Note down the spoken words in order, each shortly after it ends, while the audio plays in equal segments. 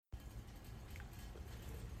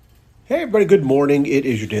Hey everybody, good morning. It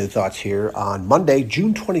is your Daily Thoughts here on Monday,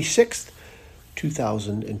 June 26th,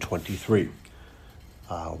 2023.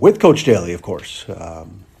 With Coach Daly, of course.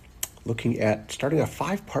 Looking at starting a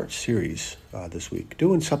 5-part series this week,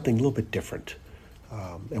 doing something a little bit different.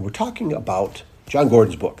 And we're talking about John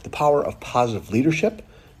Gordon's book, The Power of Positive Leadership.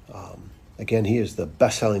 Again, he is the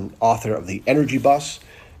best-selling author of The Energy Bus.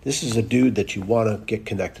 This is a dude that you want to get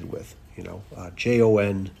connected with,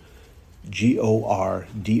 Jongordon.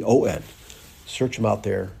 Search him out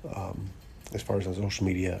there as far as on social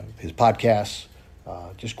media, his podcasts,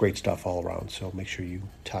 just great stuff all around. So make sure you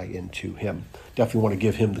tie into him. Definitely want to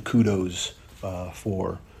give him the kudos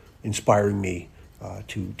for inspiring me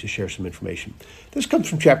to share some information. This comes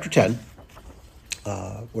from chapter 10,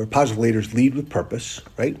 where positive leaders lead with purpose,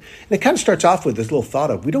 right? And it kind of starts off with this little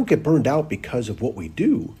thought of we don't get burned out because of what we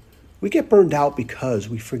do. We get burned out because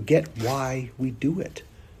we forget why we do it.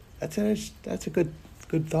 That's a good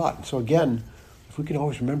thought. And so again, if we can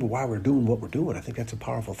always remember why we're doing what we're doing, I think that's a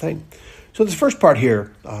powerful thing. So this first part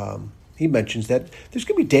here, he mentions that there's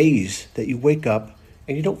going to be days that you wake up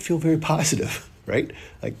and you don't feel very positive, right?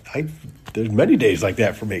 There's many days like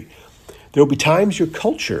that for me. There will be times your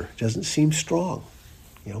culture doesn't seem strong,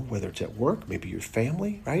 whether it's at work, maybe your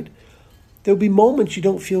family, right? There'll be moments you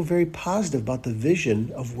don't feel very positive about the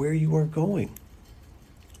vision of where you are going.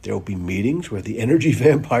 There will be meetings where the energy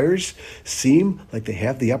vampires seem like they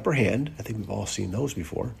have the upper hand. I think we've all seen those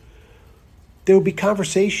before. There will be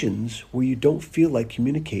conversations where you don't feel like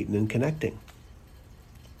communicating and connecting.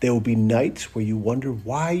 There will be nights where you wonder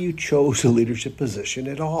why you chose a leadership position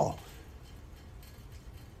at all.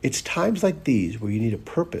 It's times like these where you need a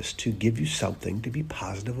purpose to give you something to be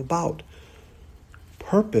positive about.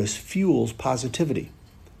 Purpose fuels positivity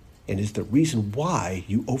and is the reason why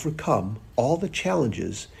you overcome all the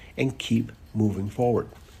challenges and keep moving forward.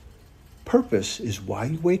 Purpose is why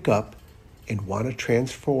you wake up and want to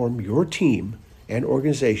transform your team and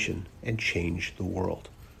organization and change the world.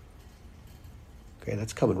 Okay,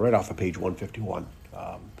 that's coming right off of page 151.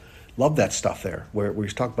 Love that stuff there, where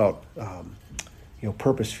he's talking about,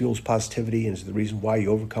 purpose fuels positivity and is the reason why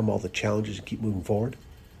you overcome all the challenges and keep moving forward.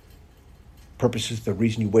 Purpose is the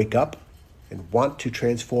reason you wake up and want to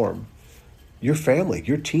transform your family,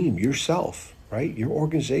 your team, yourself, right? Your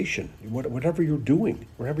organization, whatever you're doing,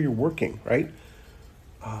 wherever you're working, right?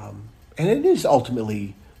 And it is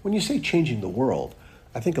ultimately, when you say changing the world,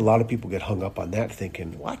 I think a lot of people get hung up on that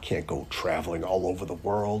thinking, well, I can't go traveling all over the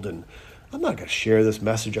world and I'm not going to share this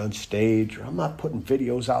message on stage, or I'm not putting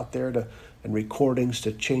videos out there and recordings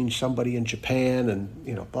to change somebody in Japan and,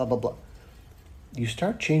 blah, blah, blah. You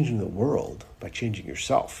start changing the world by changing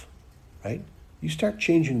yourself. Right? You start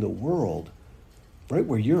changing the world right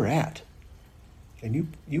where you're at. And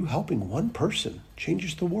you helping one person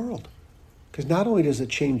changes the world. Because not only does it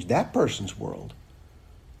change that person's world,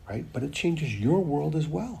 right, but it changes your world as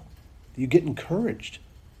well. You get encouraged.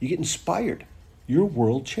 You get inspired. Your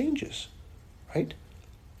world changes, right?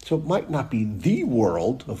 So it might not be the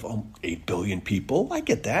world of 8 billion people. I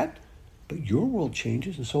get that. But your world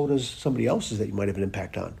changes, and so does somebody else's that you might have an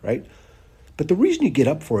impact on, right? But the reason you get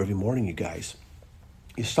up for every morning, you guys,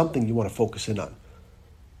 is something you want to focus in on.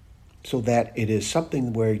 So that it is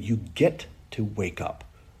something where you get to wake up,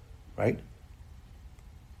 right?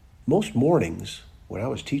 Most mornings when I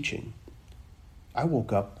was teaching, I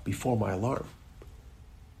woke up before my alarm.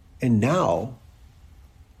 And now,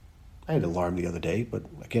 I had an alarm the other day, but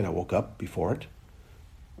again, I woke up before it.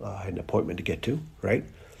 I had an appointment to get to, right?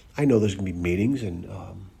 I know there's going to be meetings and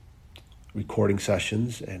recording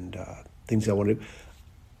sessions and things I want to do.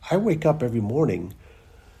 I wake up every morning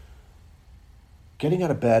getting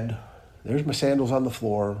out of bed. There's my sandals on the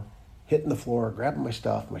floor, hitting the floor, grabbing my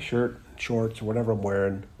stuff, my shirt, shorts, or whatever I'm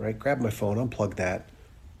wearing, right? Grab my phone, unplug that,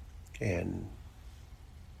 and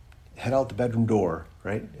head out the bedroom door,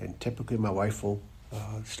 right? And typically my wife will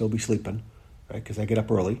still be sleeping, right? Because I get up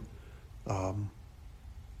early.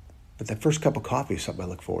 But that first cup of coffee is something I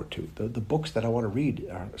look forward to. The books that I want to read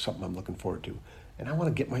are something I'm looking forward to. And I want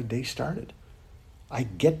to get my day started. I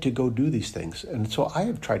get to go do these things. And so I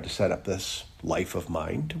have tried to set up this life of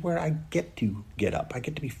mine to where I get to get up. I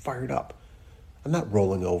get to be fired up. I'm not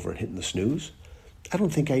rolling over and hitting the snooze. I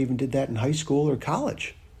don't think I even did that in high school or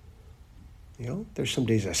college. There's some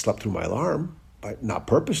days I slept through my alarm, but not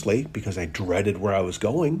purposely because I dreaded where I was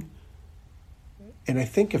going. And I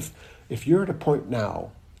think if you're at a point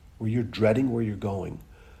now where you're dreading where you're going,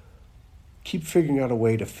 keep figuring out a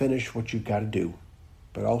way to finish what you've got to do,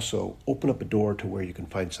 but also open up a door to where you can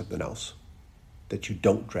find something else that you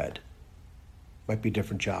don't dread. Might be a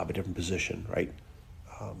different job, a different position, right?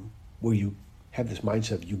 Where you have this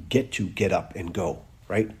mindset of you get to get up and go,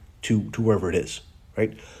 right? to wherever it is,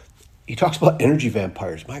 right? He talks about energy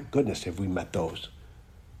vampires. My goodness, have we met those?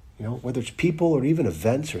 Whether it's people or even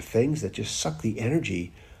events or things that just suck the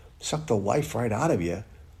energy, suck the life right out of you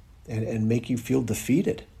and make you feel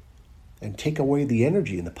defeated and take away the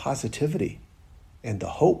energy and the positivity and the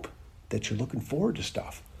hope that you're looking forward to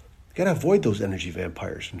stuff. You got to avoid those energy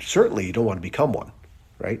vampires. And certainly you don't want to become one,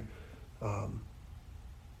 right?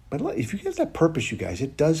 But if you have that purpose, you guys,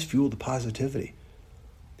 it does fuel the positivity.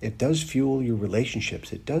 It does fuel your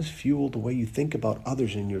relationships. It does fuel the way you think about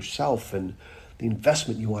others and yourself and the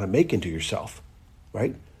investment you want to make into yourself,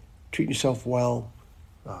 right? Treating yourself well,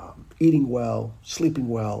 eating well, sleeping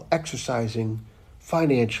well, exercising,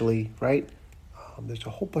 financially, right? There's a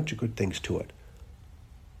whole bunch of good things to it.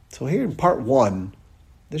 So here in part 1,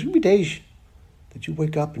 there's going to be days that you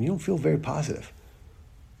wake up and you don't feel very positive.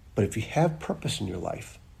 But if you have purpose in your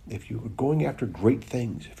life, if you are going after great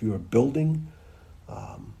things, if you are building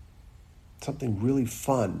something really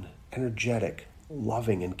fun, energetic,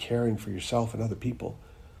 loving, and caring for yourself and other people,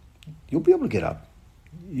 you'll be able to get up.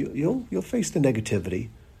 You'll face the negativity.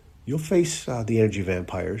 You'll face the energy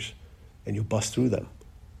vampires, and you'll bust through them,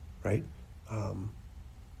 right?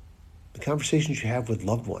 The conversations you have with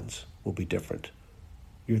loved ones will be different.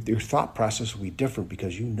 Your thought process will be different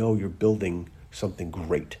because you know you're building something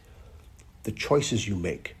great. The choices you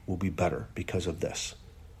make will be better because of this,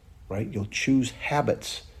 right? You'll choose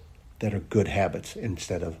habits that are good habits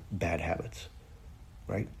instead of bad habits,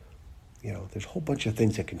 right? There's a whole bunch of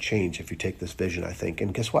things that can change if you take this vision, I think.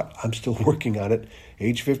 And guess what? I'm still working on it.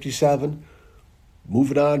 Age 57,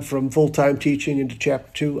 moving on from full-time teaching into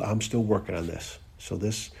chapter 2, I'm still working on this. So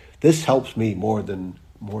this helps me more than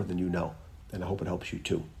you know, and I hope it helps you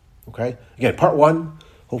too. Okay? Again, part 1,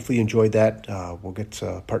 hopefully you enjoyed that. We'll get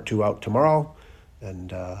part 2 out tomorrow,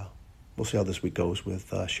 and we'll see how this week goes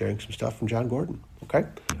with sharing some stuff from John Gordon. Okay?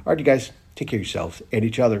 All right, you guys, take care of yourselves and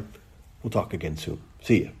each other. We'll talk again soon.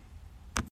 See you.